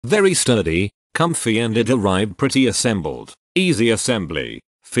Very sturdy, comfy, and it arrived pretty assembled. Easy assembly.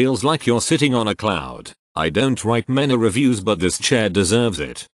 Feels like you're sitting on a cloud. I don't write many reviews, but this chair deserves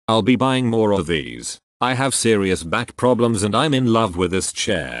it. I'll be buying more of these. I have serious back problems and I'm in love with this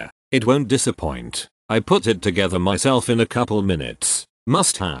chair. It won't disappoint. I put it together myself in a couple minutes.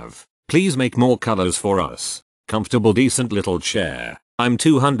 Must have. Please make more colors for us. Comfortable, decent little chair. I'm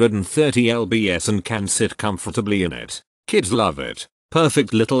 230 lbs and can sit comfortably in it. Kids love it.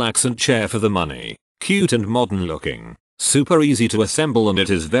 Perfect little accent chair for the money. Cute and modern looking. Super easy to assemble and it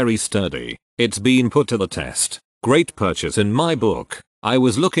is very sturdy. It's been put to the test. Great purchase in my book. I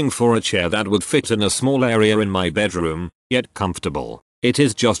was looking for a chair that would fit in a small area in my bedroom, yet comfortable. It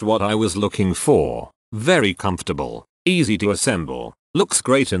is just what I was looking for. Very comfortable. Easy to assemble. Looks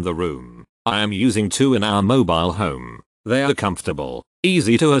great in the room. I am using two in our mobile home. They are comfortable.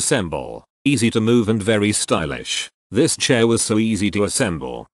 Easy to assemble. Easy to move and very stylish. This chair was so easy to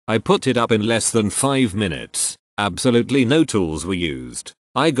assemble. I put it up in less than 5 minutes. Absolutely no tools were used.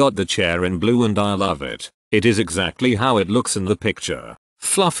 I got the chair in blue and I love it. It is exactly how it looks in the picture.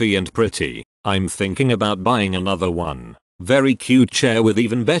 Fluffy and pretty. I'm thinking about buying another one. Very cute chair with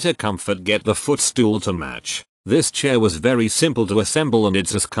even better comfort. Get the footstool to match. This chair was very simple to assemble and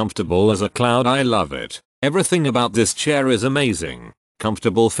it's as comfortable as a cloud. I love it. Everything about this chair is amazing.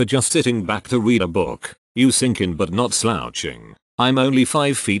 Comfortable for just sitting back to read a book. You sink in but not slouching. I'm only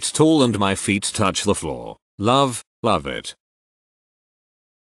 5 feet tall and my feet touch the floor. Love it.